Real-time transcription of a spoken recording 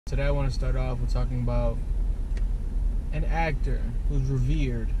Today I want to start off with talking about an actor who's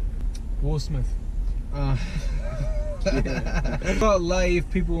revered, Will Smith. About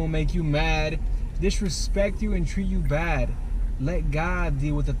life, people will make you mad, disrespect you, and treat you bad. Let God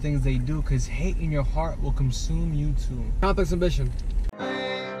deal with the things they do, because hate in your heart will consume you too. Complex ambition.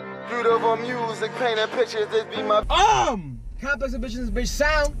 Beautiful music, painting pictures, this be my Complex ambition is bitch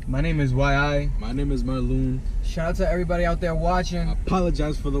sound. My name is YI. My name is Marloon. Shout out to everybody out there watching. I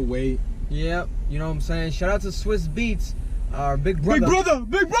apologize for the wait. Yep, you know what I'm saying? Shout out to Swizz Beatz, our big brother.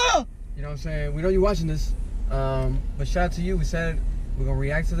 Big brother! You know what I'm saying? We know you're watching this. But shout out to you. We said we're gonna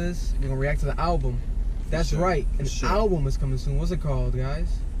react to this. We're gonna react to the album. That's right. An album is coming soon. What's it called,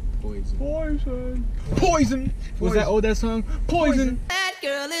 guys? Poison. Poison. Poison. What's that song? Poison. That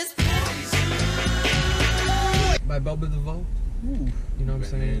girl is by Belba DeVoe. You know what I'm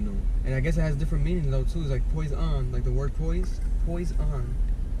saying? And I guess it has different meanings though too. It's like poison, like the word poise on.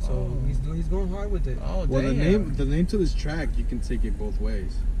 So he's going hard with it. Oh, well, damn. the name to this track, you can take it both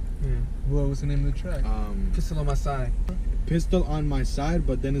ways. Yeah. Well, what's the name of the track? Pistol on My Side. Pistol on My Side,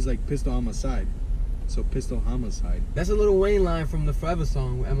 but then it's like pistol on my side. So pistol homicide. That's a Lil Wayne line from the Forever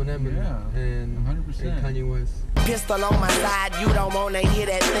song with Eminem and 100%. And Kanye West. pistol on my side, you don't wanna hear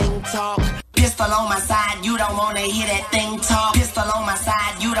that thing talk. Pistol on my side, you don't wanna hear that thing talk. Pistol on my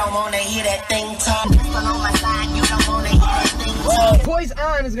side, you don't wanna hear that thing talk. Pistol on my side, you don't wanna hear that thing talk. Poise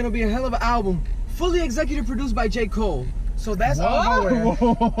On is gonna be a hell of an album, fully executive produced by J. Cole. So that's all nowhere.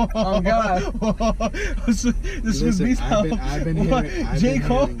 Oh God! This was Beatz album. I've been hearing J.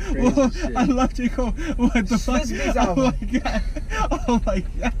 Cole. Shit. I love J. Cole. What the fuck? Swizz Beatz album. Oh my God! Oh my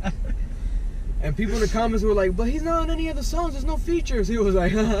God! And people in the comments were like, "But he's not on any other songs. There's no features." He was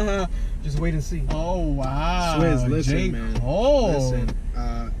like, "Just wait and see." Oh wow! Swizz, listen, J. man. Cole. Listen.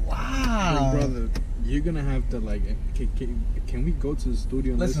 Wow. Big brother, you're gonna have to like. Can we go to the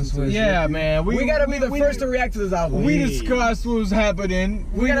studio and listen to it? Yeah, man. We gotta be the first to react to this album. We discussed what was happening.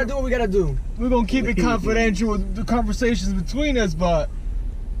 We gotta do what we gotta do. We're gonna keep it confidential with the conversations between us, but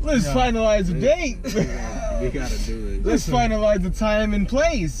let's finalize the date. We gotta do this. Let's finalize the time and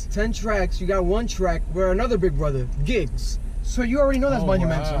place. 10 tracks. You got one track where another big brother, Gigs. So you already know that's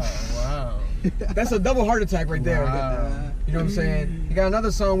monumental. Wow. That's a double heart attack right there. Wow. You know what I'm saying? You got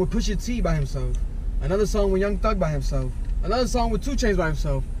another song with Pusha T by himself. Another song with Young Thug by himself. Another song with 2 Chainz by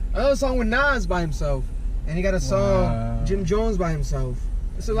himself. Another song with Nas by himself. And he got a song Jim Jones by himself.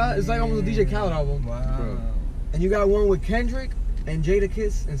 It's a lot. It's like almost a DJ Khaled album. Wow. And you got one with Kendrick and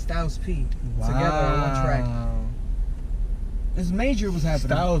Jadakiss and Styles P together on one track. This major was happening.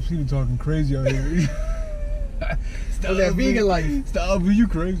 Styles P talking crazy out here. Styles that vegan life. Styles P, you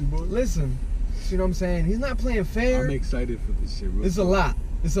crazy, boy. Listen, you know what I'm saying? He's not playing fair. I'm excited for this shit. It's a lot.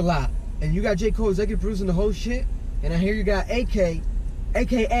 It's a lot. And you got J. Cole executive producing the whole shit. And I hear you got AKA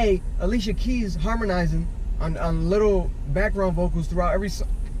Alicia Keys harmonizing on little background vocals throughout every song.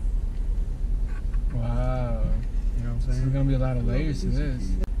 Wow. You know what I'm saying? There's gonna be a lot of layers to this.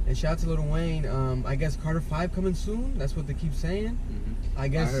 And shout out to Lil Wayne. I guess Carter 5 coming soon. That's what they keep saying. I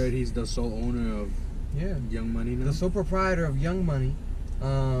guess. I heard he's the sole owner of Young Money now. The sole proprietor of Young Money.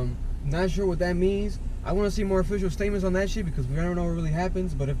 Not sure what that means. I want to see more official statements on that shit because we don't know what really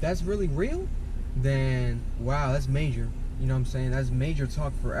happens. But if that's really real, then wow, that's major. You know what I'm saying? That's major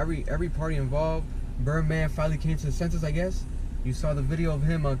talk for every party involved. Birdman finally came to the senses, I guess. You saw the video of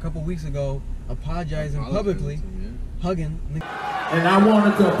him a couple weeks ago apologizing publicly, hugging. And I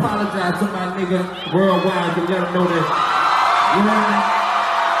wanted to apologize to my nigga worldwide to let him know that, you know.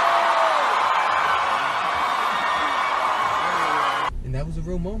 And that was a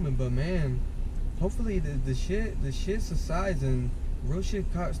real moment, but man, hopefully the shit subsides and real shit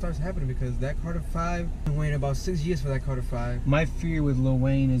starts happening because that Carter 5 been waiting about 6 years for that Carter 5. My fear with Lil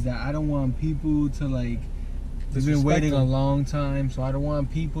Wayne is that I don't want people to like. They've been waiting a long time, so I don't want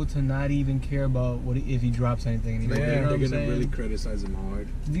people to not even care about if he drops anything anymore. Yeah, they're gonna really criticize him hard.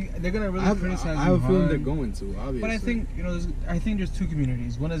 They're gonna really criticize him hard. I have a feeling they're going to, obviously. But I think I think there's 2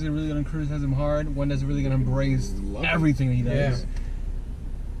 communities. One that's really gonna criticize him hard. One that's really gonna embrace everything that he does.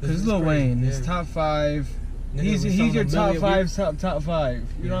 Because it's Lil Wayne. It's top 5. He's your top 5, top 5.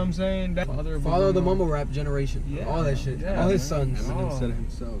 You know what I'm saying? Father of the mumble rap generation. Yeah. All that shit. All his sons. Eminem said it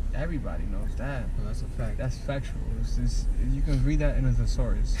himself. Everybody knows that. Oh, that's a fact. That's factual. It's you can read that in a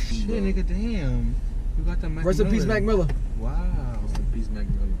thesaurus. Shit, nigga, damn. You got that Mac Miller. Rest in peace, Mac Miller. Wow. Rest in peace, Mac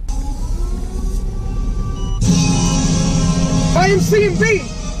Miller. IMC and B.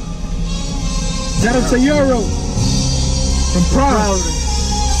 Shout out to Euro from Proud.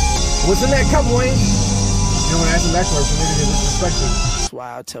 What's in that cup, Wayne? You know, when I asked him that question, maybe they disrespected. That's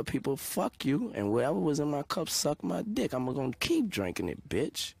why I tell people, fuck you, and whatever was in my cup, suck my dick. I'm gonna keep drinking it,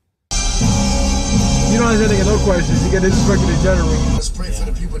 bitch. You don't answer no questions. You get disrespected in general. Let's pray for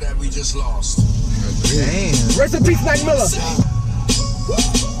the people that we just lost. Damn. Rest in peace, Mac Miller.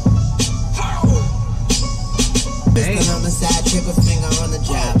 Pistol on the side, trigger finger on the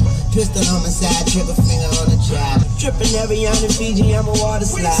job. Pistol on the side, trigger finger on the job. Tripping every on in Fiji, I'm a water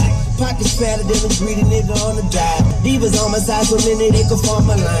slide. Pockets fatter than a greedy nigga on the dive. Divas on my side, so many they can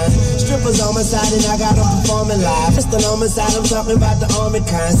form a line. Strippers on my side, and I got them performing live. Pistol on my side, I'm talking about the army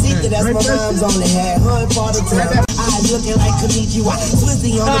kind. See that that's my mom's only had her part of time. Eyes looking like Konnichiwa.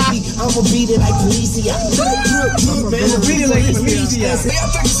 Swizzy on the beat, I'ma beat it like Policia. Man, I'ma beat it like Policia. Hey, I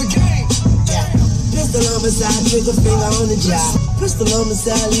think it's a game. Pistol on my side, trigger finger on the job. Pistol on my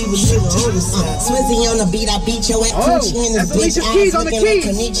side, leave a nigga on the side. Swizzy on the beat, I beat your ass. Punch in this bitch, eyes looking like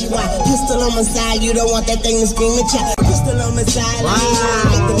Konnichiwa. Pistol on my side, you don't want that thing to scream at ya. Pistol on my side, like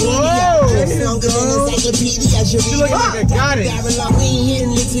the media. Longer than encyclopedia, you read it. Got it. We ain't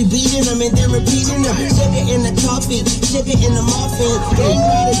hitting licks, we beating them and then repeating them. Sugar in the coffee, sugar in the muffin. They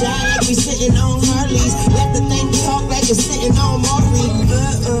try to die like we sitting on Harleys. Let the thing talk like it's sitting on Maureen.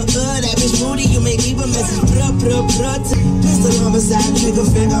 That bitch booty, you make leave a message. Pistol on my side, trigger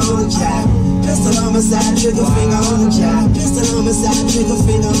finger on the job. Pistol on my side, trigger finger on the job. Pistol on my side, trigger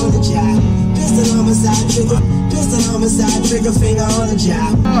finger on the job. Pistol on my side, trigger finger on the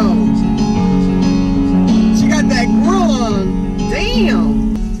job. Oh. She got that grill on.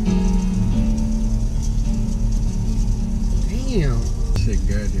 Damn. Damn. Shit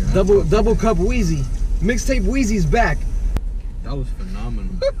good, yeah. Double cup Wheezy. Mixtape Wheezy's back. That was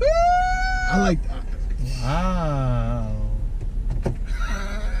phenomenal. I like that. Wow.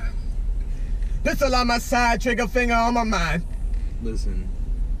 Pistol on my side, trigger finger on my mind. Listen.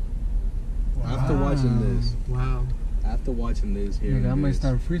 Wow. After watching this here, Nigga, I might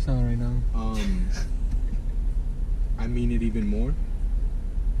start freestyling right now. I mean it even more.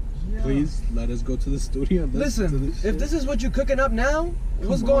 Yeah. Please let us go to the studio. Listen, if this is what you're cooking up now,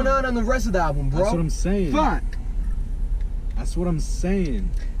 what's going on the rest of the album, bro? That's what I'm saying. Fuck. That's what I'm saying.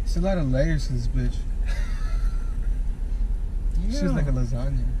 It's a lot of layers to this bitch. She's like a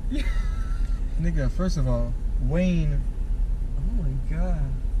lasagna. Yeah. Nigga, first of all, Wayne. Oh my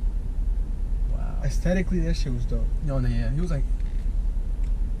god. Wow. Aesthetically, that shit was dope. No, yeah. He was like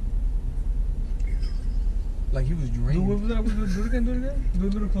he was drained. Do it again. Do it a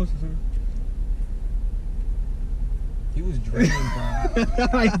little closer to her. He was drained, bro.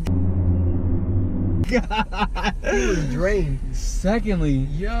 God. He was drained. Secondly,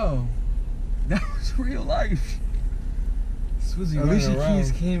 yo, that was real life. Alicia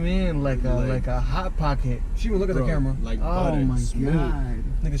Keys came in like a hot pocket. She would look at the camera. Like oh my smooth. god.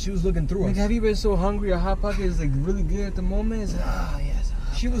 Nigga, she was looking through us. Have you been so hungry? A hot pocket is like really good at the moment. It's like, yes.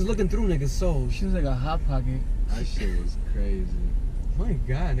 She was looking through niggas' souls. She was like a hot pocket. That shit was crazy. My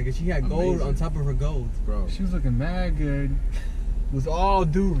god, nigga, she had gold on top of her gold. Bro. She was looking mad good. With all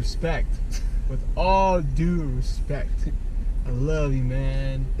due respect. With all due respect. I love you,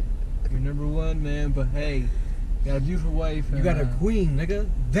 man. You're number one, man, but hey. You got a beautiful wife. You got a queen, nigga.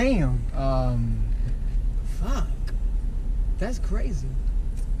 Damn. Fuck. That's crazy.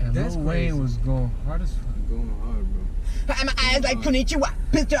 And that's Wayne was going hard as fuck. Going hard, bro. My eyes like Konnichiwa.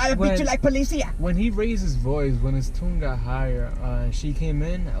 Pistol, I beat you like Policia. When he raised his voice, when his tune got higher, she came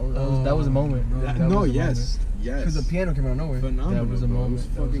in. That was a moment, bro. Yes. Because the piano came out of nowhere. Phenomenal. That was a moment. It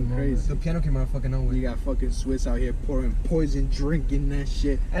was fucking crazy. The piano came out of fucking nowhere. You got fucking Swizz out here pouring poison drink in that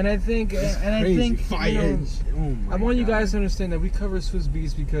shit. And I think, fire. I want you guys to understand that we cover Swizz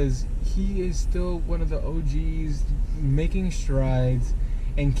Beatz because he is still one of the OGs, making strides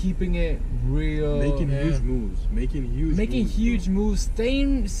and keeping it real. Making huge moves.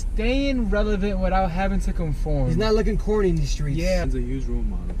 Staying relevant without having to conform. He's not looking corny in the streets. Yeah. He's a huge role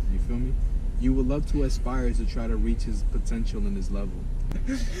model. You feel me? You would love to aspire to try to reach his potential and his level.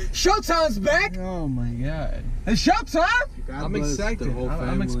 Showtime's back! Oh my god. It's showtime! I'm excited.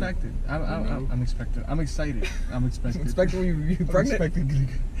 I'm expected. I'm expected. I'm excited. I'm expected. Expected when you're pregnant?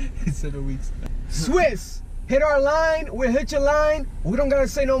 In 7 weeks. Swizz! Hit our line, we'll hit your line. We don't gotta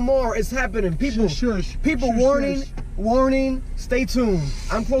say no more. It's happening. People, warning, stay tuned.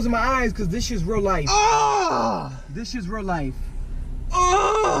 I'm closing my eyes because this shit's real life. This is real life.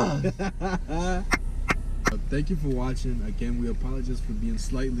 Thank you for watching. Again, we apologize for being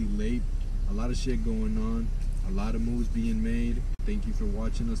slightly late. A lot of shit going on. A lot of moves being made. Thank you for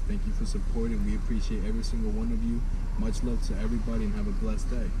watching us. Thank you for supporting. We appreciate every single one of you. Much love to everybody and have a blessed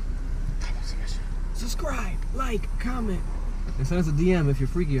day. Subscribe, like, comment. And send us a DM if you're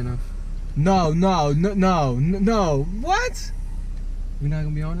freaky enough. No. What? We're not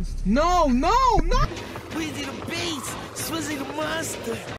gonna be honest? No. Swizzy the Beatz, Swizzy the monster.